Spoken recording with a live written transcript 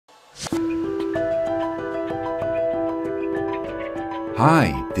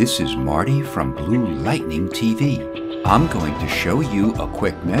Hi, this is Marty from Blue Lightning TV. I'm going to show you a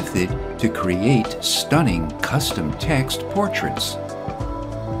quick method to create stunning custom text portraits.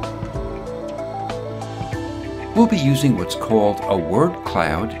 We'll be using what's called a word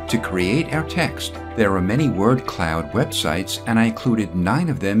cloud to create our text. There are many word cloud websites and I included 9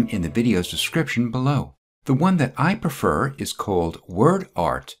 of them in the video's description below. The one that I prefer is called Word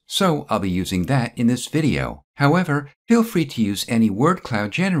Art, so I'll be using that in this video. However, feel free to use any word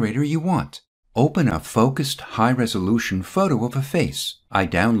cloud generator you want. Open a focused, high-resolution photo of a face. I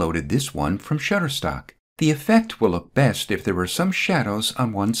downloaded this one from Shutterstock. The effect will look best if there are some shadows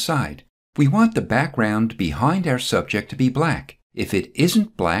on one side. We want the background behind our subject to be black. If it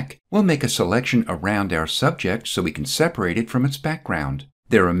isn't black, we'll make a selection around our subject so we can separate it from its background.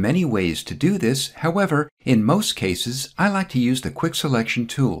 There are many ways to do this, however, in most cases, I like to use the Quick Selection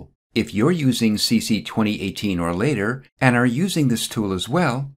tool. If you're using CC 2018 or later and are using this tool as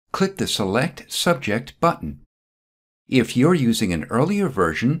well, click the Select Subject button. If you're using an earlier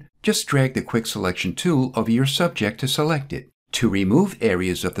version, just drag the Quick Selection tool over your subject to select it. To remove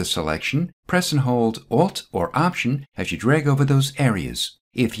areas of the selection, press and hold Alt or Option as you drag over those areas.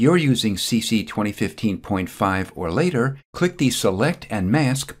 If you're using CC 2015.5 or later, click the Select and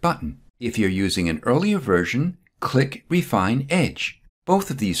Mask button. If you're using an earlier version, click Refine Edge.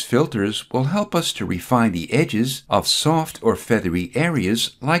 Both of these filters will help us to refine the edges of soft or feathery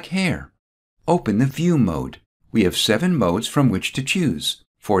areas like hair. Open the View mode. We have 7 modes from which to choose.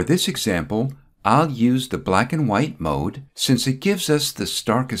 For this example, I'll use the black and white mode since it gives us the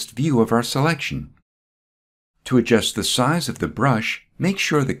starkest view of our selection. To adjust the size of the brush, make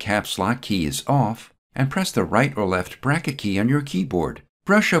sure the caps lock key is off and press the right or left bracket key on your keyboard.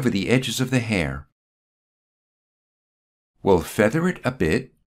 Brush over the edges of the hair. We'll feather it a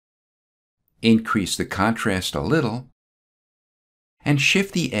bit, increase the contrast a little, and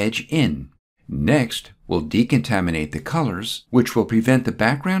shift the edge in. Next, we'll decontaminate the colors, which will prevent the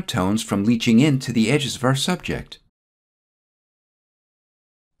background tones from leaching into the edges of our subject.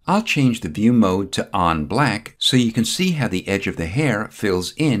 I'll change the view mode to On Black so you can see how the edge of the hair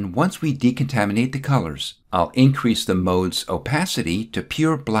fills in once we decontaminate the colors. I'll increase the mode's opacity to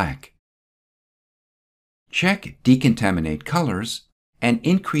pure black. Check Decontaminate Colors and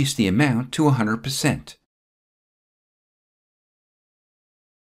increase the amount to 100%.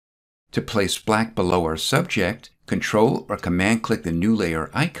 To place black below our subject, Control or Command-click the New Layer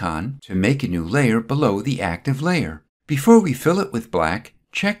icon to make a new layer below the active layer. Before we fill it with black,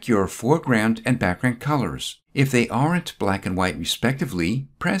 check your foreground and background colors. If they aren't black and white respectively,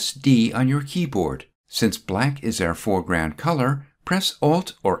 press D on your keyboard. Since black is our foreground color, press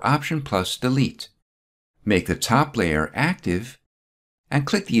Alt or Option plus Delete. Make the top layer active and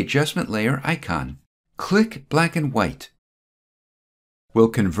click the Adjustment Layer icon. Click Black and White. We'll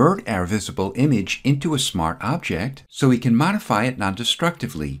convert our visible image into a smart object so we can modify it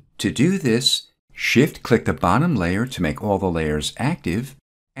non-destructively. To do this, Shift-click the bottom layer to make all the layers active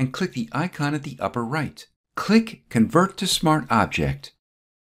and click the icon at the upper right. Click Convert to Smart Object.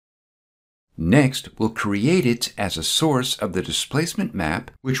 Next, we'll create it as a source of the displacement map,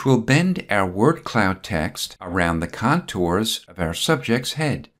 which will bend our word cloud text around the contours of our subject's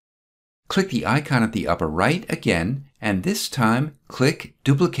head. Click the icon at the upper right again, and this time click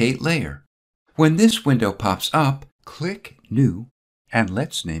Duplicate Layer. When this window pops up, click New, and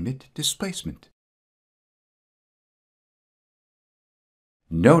let's name it Displacement.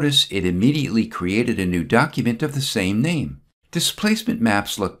 Notice it immediately created a new document of the same name. Displacement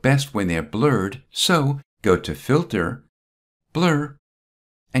maps look best when they're blurred, so go to Filter, Blur,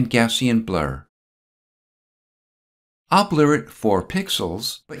 and Gaussian Blur. I'll blur it 4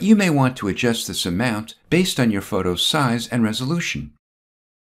 pixels, but you may want to adjust this amount based on your photo's size and resolution.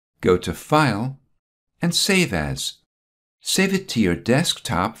 Go to File and Save As. Save it to your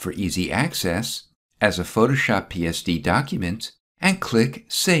desktop for easy access as a Photoshop PSD document and click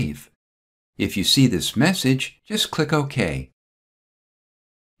Save. If you see this message, just click OK.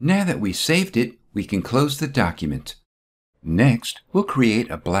 Now that we saved it, we can close the document. Next, we'll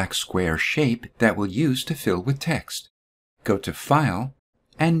create a black square shape that we'll use to fill with text. Go to File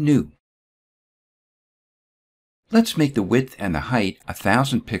and New. Let's make the width and the height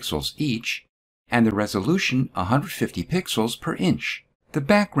 1000 pixels each and the resolution 150 pixels per inch. The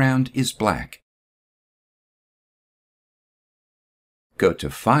background is black. Go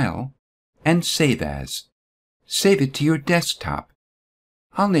to File and Save As. Save it to your desktop.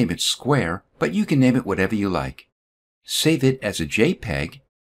 I'll name it Square, but you can name it whatever you like. Save it as a JPEG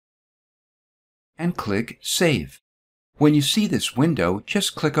and click Save. When you see this window,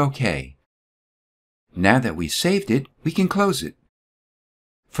 just click OK. Now that we saved it, we can close it.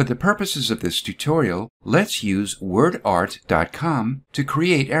 For the purposes of this tutorial, let's use wordart.com to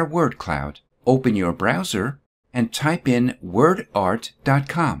create our word cloud. Open your browser and type in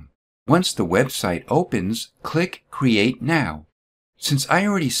wordart.com. Once the website opens, click Create Now. Since I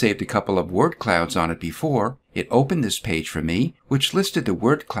already saved a couple of word clouds on it before, it opened this page for me, which listed the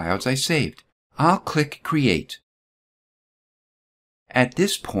word clouds I saved. I'll click Create. At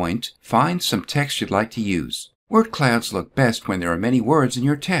this point, find some text you'd like to use. Word clouds look best when there are many words in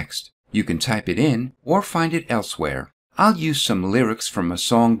your text. You can type it in or find it elsewhere. I'll use some lyrics from a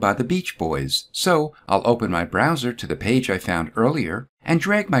song by the Beach Boys, so I'll open my browser to the page I found earlier and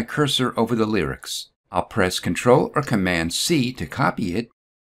drag my cursor over the lyrics. I'll press Ctrl or Command C to copy it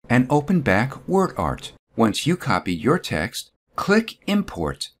and open back WordArt. Once you copied your text, click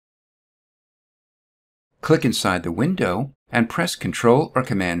Import. Click inside the window and press Ctrl or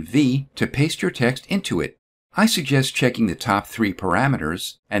Command V to paste your text into it. I suggest checking the top 3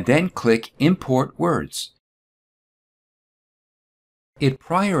 parameters and then click Import Words. It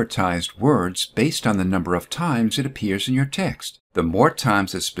prioritized words based on the number of times it appears in your text. The more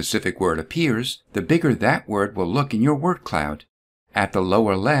times a specific word appears, the bigger that word will look in your word cloud. At the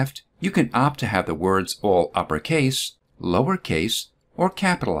lower left, you can opt to have the words all uppercase, lowercase, or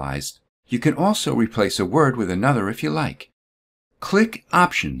capitalized. You can also replace a word with another if you like. Click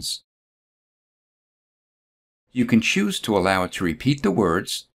Options. You can choose to allow it to repeat the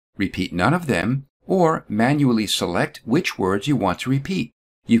words, repeat none of them, or manually select which words you want to repeat.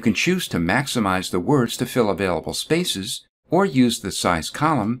 You can choose to maximize the words to fill available spaces, or use the size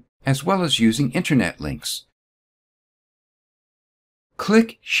column, as well as using internet links.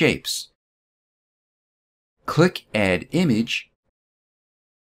 Click Shapes. Click Add Image,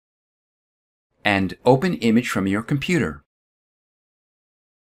 and open image from your computer.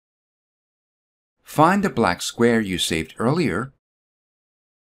 Find the black square you saved earlier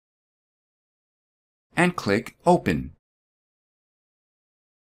and click Open.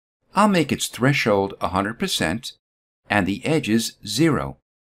 I'll make its threshold 100% and the edges 0.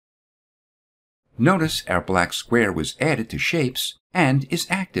 Notice our black square was added to Shapes and is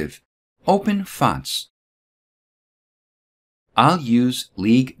active. Open Fonts. I'll use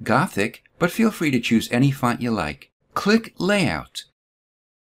League Gothic, but feel free to choose any font you like. Click Layout.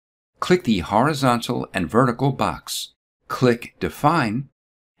 Click the horizontal and vertical box. Click Define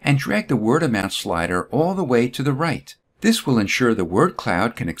and drag the word amount slider all the way to the right. This will ensure the word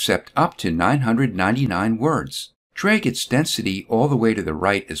cloud can accept up to 999 words. Drag its density all the way to the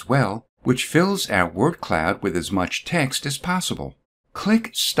right as well, which fills our word cloud with as much text as possible. Click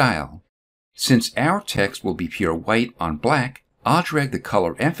Style. Since our text will be pure white on black, I'll drag the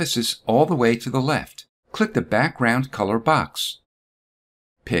color emphasis all the way to the left. Click the background color box.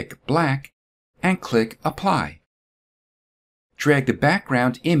 Pick Black and click Apply. Drag the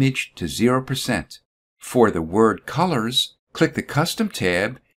background image to 0%. For the word colors, click the Custom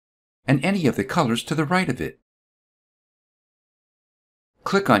tab and any of the colors to the right of it.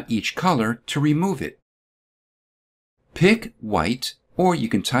 Click on each color to remove it. Pick white, or you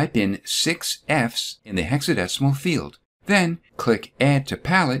can type in 6 Fs in the hexadecimal field. Then click Add to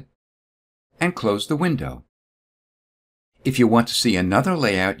Palette and close the window. If you want to see another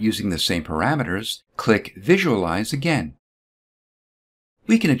layout using the same parameters, click Visualize again.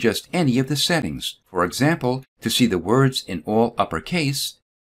 We can adjust any of the settings. For example, to see the words in all uppercase,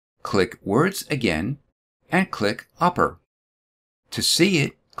 click Words again and click Upper. To see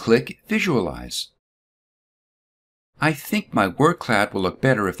it, click Visualize. I think my word cloud will look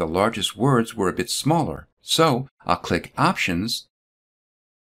better if the largest words were a bit smaller, so I'll click Options,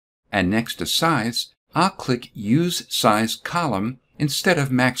 and next to Size, I'll click Use Size Column instead of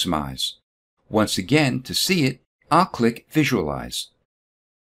Maximize. Once again, to see it, I'll click Visualize.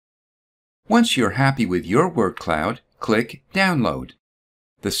 Once you're happy with your word cloud, click Download.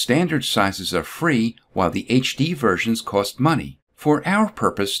 The standard sizes are free, while the HD versions cost money. For our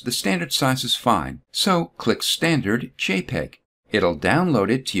purpose, the standard size is fine, so click Standard JPEG. It'll download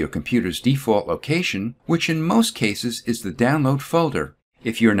it to your computer's default location, which in most cases is the download folder.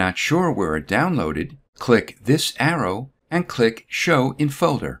 If you're not sure where it downloaded, click this arrow and click Show in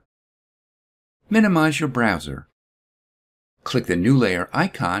Folder. Minimize your browser. Click the New Layer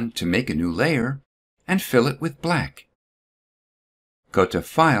icon to make a new layer and fill it with black. Go to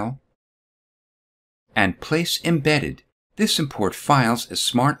File and Place Embedded. This imports files as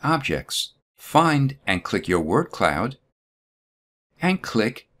smart objects. Find and click your word cloud and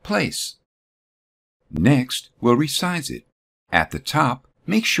click Place. Next, we'll resize it. At the top,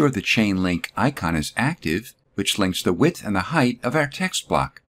 make sure the chain link icon is active, which links the width and the height of our text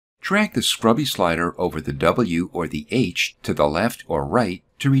block. Drag the scrubby slider over the W or the H to the left or right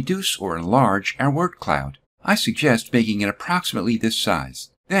to reduce or enlarge our word cloud. I suggest making it approximately this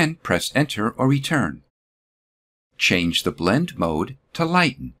size. Then press Enter or Return. Change the blend mode to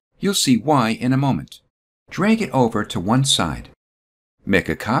lighten. You'll see why in a moment. Drag it over to one side. Make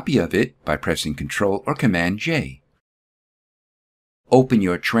a copy of it by pressing Ctrl or Command J. Open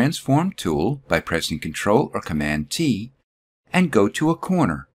your Transform tool by pressing Ctrl or Command T and go to a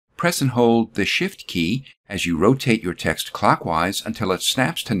corner. Press and hold the Shift key as you rotate your text clockwise until it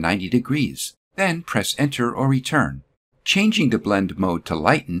snaps to 90 degrees. Then press Enter or Return. Changing the blend mode to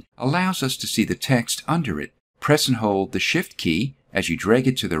lighten allows us to see the text under it. Press and hold the Shift key as you drag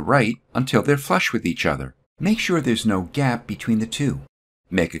it to the right until they're flush with each other. Make sure there's no gap between the two.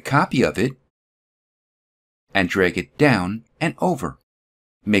 Make a copy of it and drag it down and over.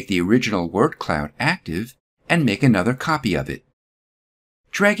 Make the original word cloud active and make another copy of it.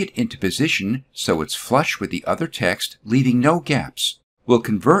 Drag it into position so it's flush with the other text, leaving no gaps. We'll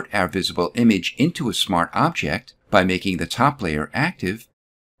convert our visible image into a smart object by making the top layer active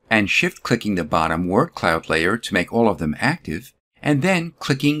and shift-clicking the bottom word cloud layer to make all of them active, and then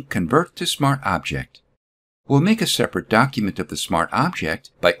clicking Convert to Smart Object. We'll make a separate document of the smart object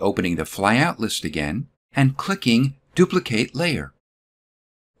by opening the flyout list again and clicking Duplicate Layer.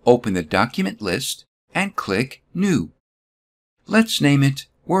 Open the document list and click New. Let's name it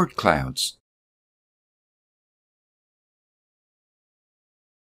Word Clouds.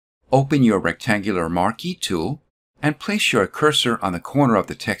 Open your rectangular marquee tool and place your cursor on the corner of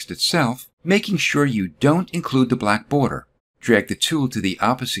the text itself, making sure you don't include the black border. Drag the tool to the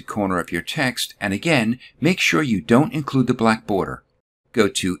opposite corner of your text and again, make sure you don't include the black border. Go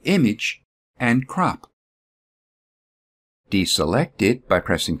to Image and Crop. Deselect it by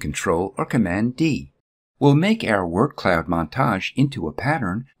pressing Ctrl or Command D. We'll make our word cloud montage into a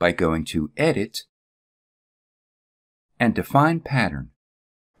pattern by going to Edit and Define Pattern.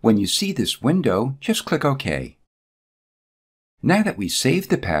 When you see this window, just click OK. Now that we saved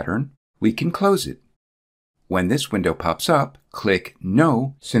the pattern, we can close it. When this window pops up, click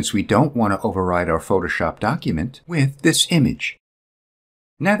No, since we don't want to override our Photoshop document with this image.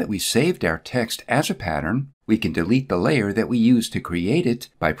 Now that we saved our text as a pattern, we can delete the layer that we used to create it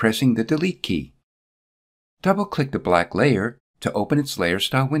by pressing the Delete key. Double-click the black layer to open its layer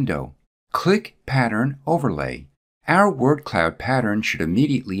style window. Click Pattern Overlay. Our word cloud pattern should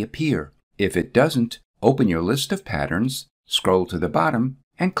immediately appear. If it doesn't, open your list of patterns, scroll to the bottom,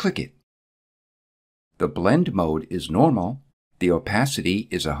 and click it. The blend mode is normal, the opacity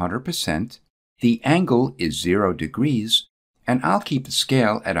is 100%, the angle is 0 degrees, and I'll keep the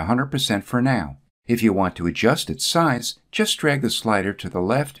scale at 100% for now. If you want to adjust its size, just drag the slider to the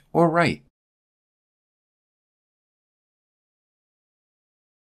left or right.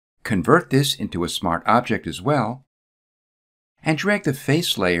 Convert this into a smart object as well, and drag the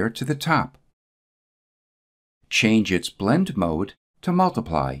face layer to the top. Change its blend mode to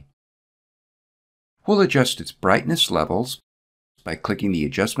multiply. We'll adjust its brightness levels by clicking the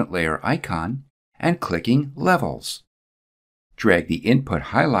adjustment layer icon and clicking Levels. Drag the input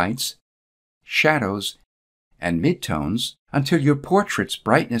highlights, shadows, and midtones until your portrait's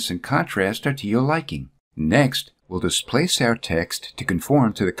brightness and contrast are to your liking. Next, we'll displace our text to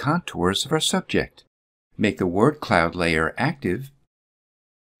conform to the contours of our subject. Make the word cloud layer active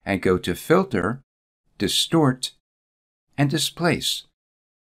and go to Filter, Distort, and Displace.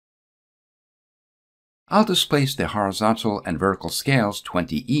 I'll displace the horizontal and vertical scales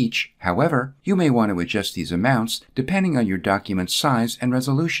 20 each. However, you may want to adjust these amounts depending on your document's size and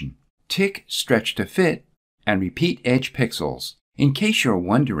resolution. Tick Stretch to Fit and repeat edge pixels. In case you're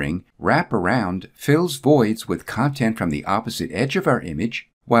wondering, Wrap Around fills voids with content from the opposite edge of our image,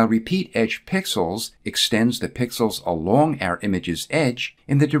 while Repeat Edge Pixels extends the pixels along our image's edge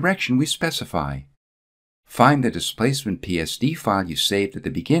in the direction we specify. Find the displacement PSD file you saved at the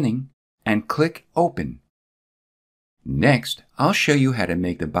beginning and click Open. Next, I'll show you how to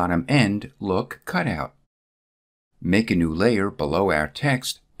make the bottom end look cut out. Make a new layer below our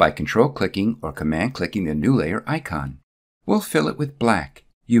text by Control-clicking or Command-clicking the New Layer icon. We'll fill it with black.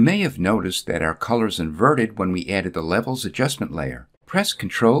 You may have noticed that our color's inverted when we added the Levels adjustment layer. Press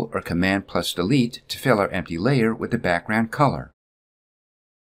Ctrl or Command plus Delete to fill our empty layer with the background color.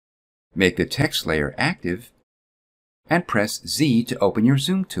 Make the text layer active and press Z to open your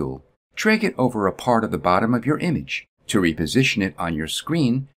Zoom tool. Drag it over a part of the bottom of your image. To reposition it on your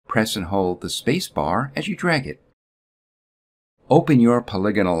screen, press and hold the space bar as you drag it. Open your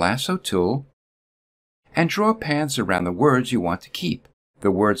polygonal lasso tool and draw paths around the words you want to keep.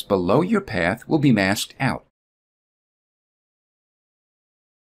 The words below your path will be masked out.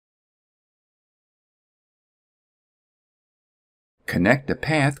 Connect the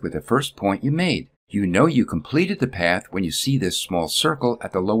path with the first point you made. You know you completed the path when you see this small circle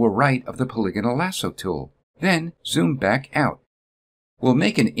at the lower right of the polygonal lasso tool. Then zoom back out. We'll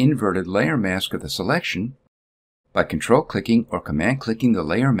make an inverted layer mask of the selection by Control-clicking or Command-clicking the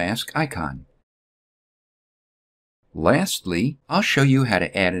layer mask icon. Lastly, I'll show you how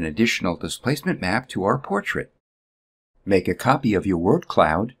to add an additional displacement map to our portrait. Make a copy of your word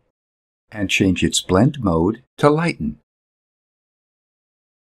cloud and change its blend mode to lighten.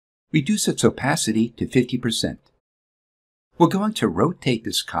 Reduce its opacity to 50%. We're going to rotate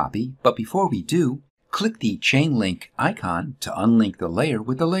this copy, but before we do, click the chain link icon to unlink the layer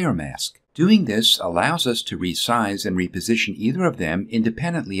with the layer mask. Doing this allows us to resize and reposition either of them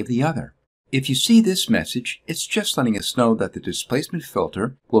independently of the other. If you see this message, it's just letting us know that the displacement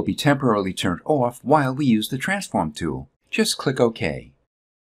filter will be temporarily turned off while we use the transform tool. Just click OK.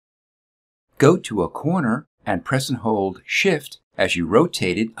 Go to a corner and press and hold Shift as you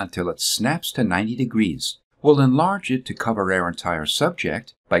rotate it until it snaps to 90 degrees. We'll enlarge it to cover our entire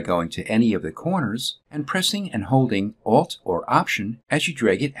subject by going to any of the corners and pressing and holding Alt or Option as you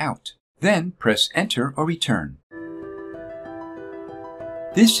drag it out. Then press Enter or Return.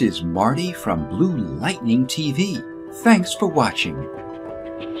 This is Marty from Blue Lightning TV. Thanks for watching.